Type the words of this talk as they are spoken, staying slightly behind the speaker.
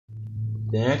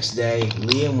The next day,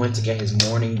 Liam went to get his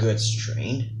morning goods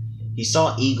train. He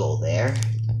saw Eagle there.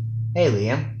 Hey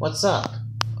Liam, what's up?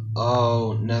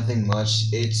 Oh, nothing much.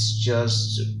 It's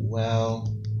just,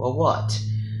 well, what?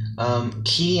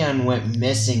 Keon went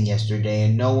missing yesterday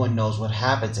and no one knows what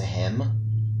happened to him.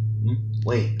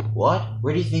 Wait, what?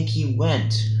 Where do you think he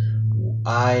went?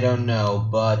 I don't know,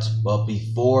 but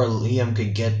before Liam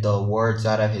could get the words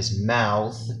out of his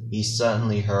mouth, he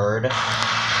suddenly heard...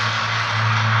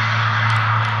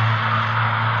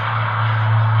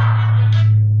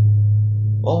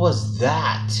 What was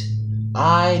that?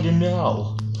 I don't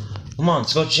know. Come on,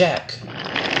 let's go check.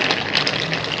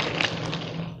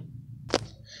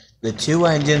 The two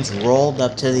engines rolled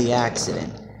up to the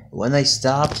accident. When they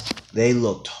stopped, they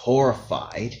looked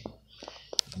horrified.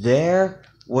 There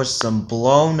was some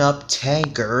blown up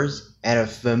tankers and a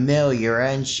familiar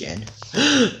engine.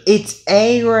 It's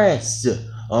Ares!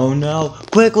 Oh no,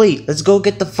 quickly, let's go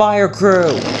get the fire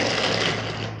crew!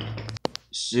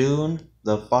 Soon,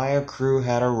 the fire crew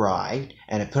had arrived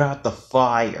and had put out the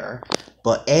fire,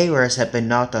 but Ares had been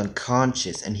knocked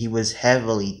unconscious and he was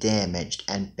heavily damaged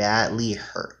and badly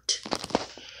hurt.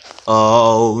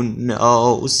 Oh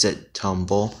no, said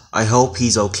Tumble. I hope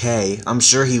he's okay. I'm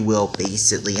sure he will be,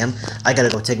 said Liam. I gotta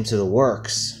go take him to the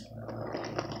works.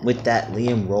 With that,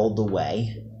 Liam rolled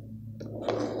away.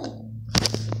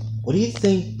 What do you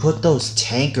think put those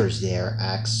tankers there?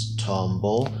 Asked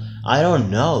Tumble. I don't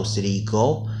know, said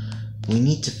Eagle. We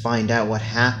need to find out what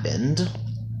happened.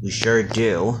 We sure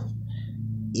do.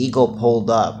 Eagle pulled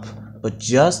up, but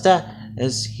just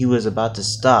as he was about to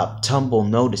stop, Tumble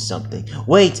noticed something.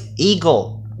 Wait,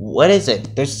 Eagle! What is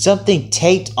it? There's something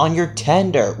taped on your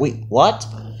tender. Wait, what?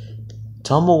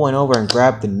 Tumble went over and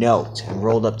grabbed the note and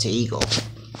rolled up to Eagle.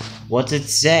 What's it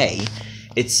say?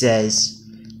 It says...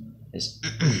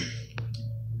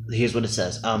 Here's what it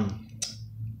says.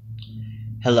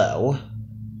 Hello.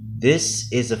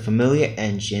 This is a familiar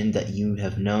engine that you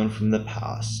have known from the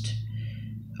past.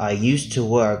 I used to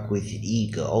work with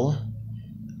Eagle.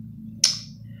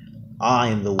 I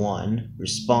am the one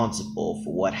responsible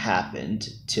for what happened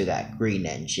to that green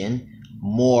engine.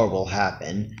 More will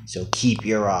happen, so keep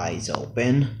your eyes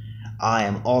open. I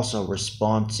am also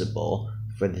responsible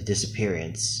for the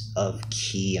disappearance of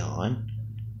Keon.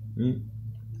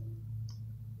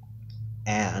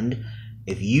 And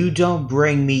if you don't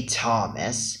bring me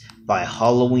Thomas by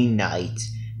Halloween night,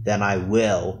 then I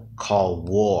will call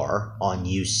war on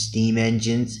you steam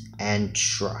engines and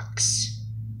trucks.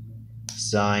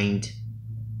 Signed,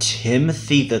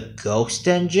 Timothy the Ghost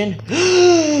Engine?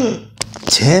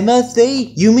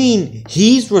 Timothy? You mean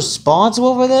he's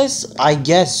responsible for this? I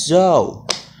guess so.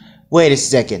 Wait a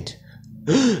second.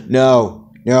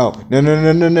 No.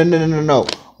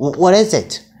 What is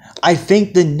it? I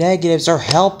think the negatives are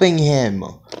helping him.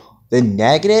 The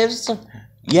negatives?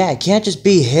 Yeah, it can't just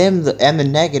be him and the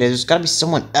negatives. There's gotta be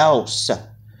someone else.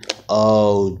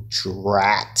 Oh,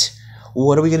 drat.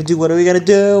 What are we gonna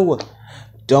do?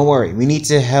 Don't worry, we need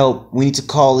to help. We need to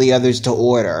call the others to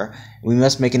order. We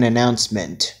must make an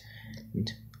announcement.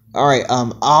 Alright,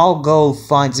 I'll go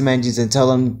find some engines and tell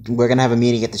them we're gonna have a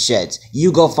meeting at the sheds.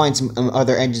 You go find some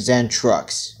other engines and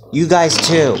trucks. You guys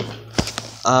too.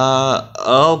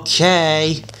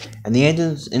 Okay. And the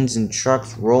engines and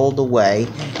trucks rolled away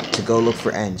to go look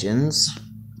for engines.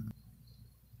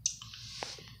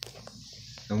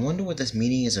 I wonder what this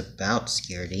meeting is about,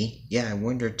 Scaredy. Yeah, I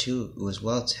wonder too as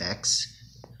well, Tex.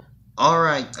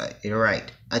 Alright,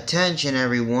 attention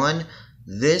everyone.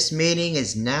 This meeting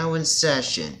is now in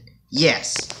session.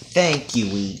 Yes, thank you,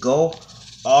 Eagle.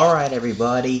 Alright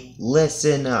everybody,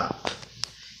 listen up.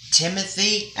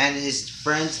 Timothy and his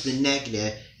friends, the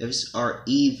negatives, are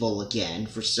evil again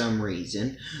for some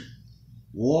reason.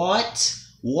 What?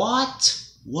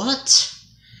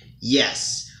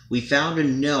 Yes, we found a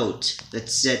note that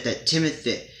said that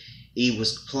Timothy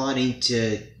was plotting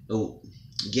to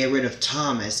get rid of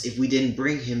Thomas if we didn't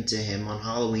bring him to him on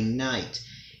Halloween night.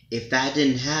 If that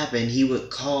didn't happen, he would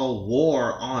call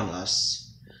war on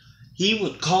us. He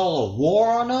would call a war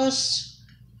on us?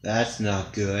 That's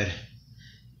not good.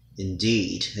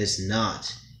 Indeed, it's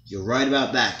not. You're right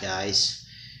about that, guys.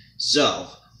 So,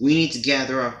 we need to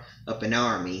gather up an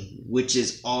army, which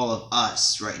is all of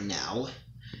us right now.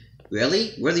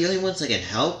 Really? We're the only ones that can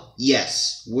help?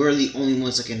 Yes, we're the only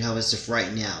ones that can help us if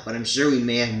right now, but I'm sure we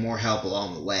may have more help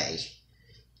along the way.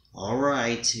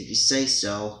 Alright, if you say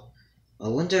so. I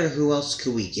wonder who else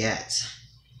could we get?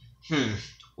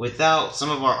 Without some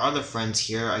of our other friends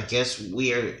here, I guess we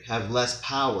have less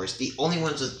powers. The only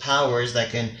ones with powers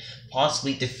that can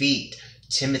possibly defeat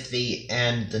Timothy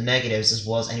and the negatives, as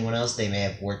well as anyone else they may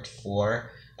have worked for,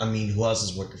 who else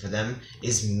is working for them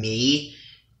is me,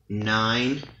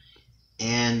 9,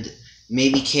 and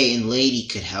maybe Kate and Lady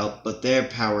could help, but their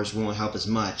powers won't help as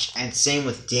much. And same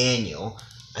with Daniel.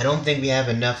 I don't think we have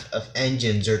enough of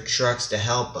engines or trucks to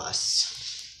help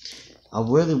us. I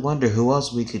really wonder who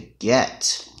else we could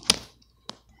get.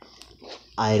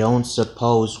 I don't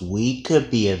suppose we could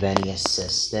be of any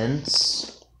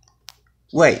assistance.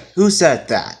 Wait, who said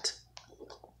that?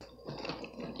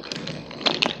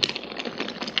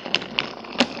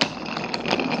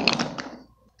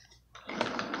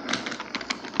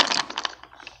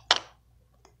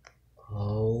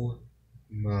 Oh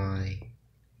my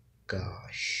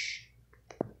gosh.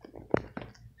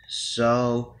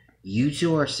 So, you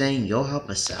two are saying you'll help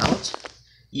us out?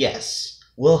 Yes,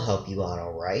 we'll help you out,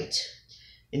 alright?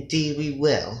 Indeed we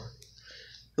will.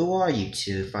 Who are you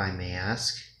two, if I may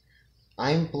ask?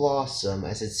 I'm Blossom,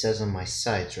 as it says on my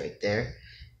sides right there,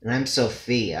 and I'm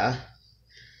Sophia.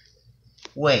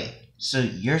 Wait, so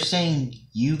you're saying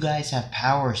you guys have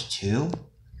powers too?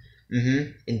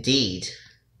 Mm-hmm, indeed.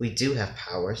 We do have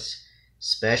powers.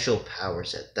 Special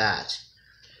powers at that.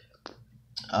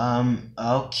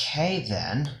 Okay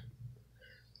then.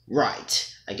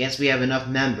 Right, I guess we have enough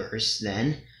members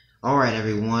then. Alright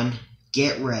everyone,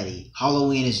 get ready.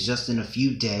 Halloween is just in a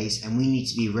few days, and we need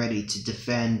to be ready to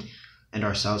defend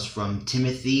ourselves from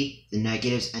Timothy, the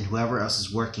Negatives, and whoever else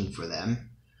is working for them.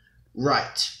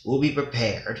 Right, we'll be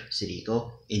prepared, said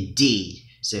Eagle. Indeed,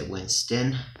 said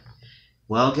Winston.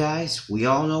 Well guys, we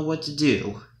all know what to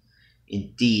do.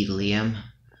 Indeed, Liam.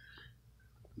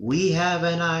 We have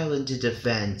an island to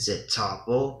defend, said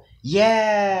Topple.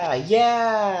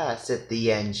 Yeah, said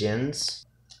the engines.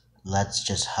 Let's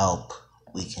just hope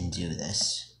we can do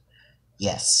this.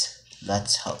 Yes,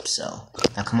 let's hope so.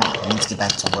 Now come on, we need to get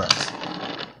back to work.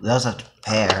 We also have to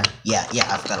prepare. Yeah,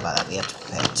 I forgot about that. We have to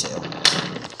prepare too.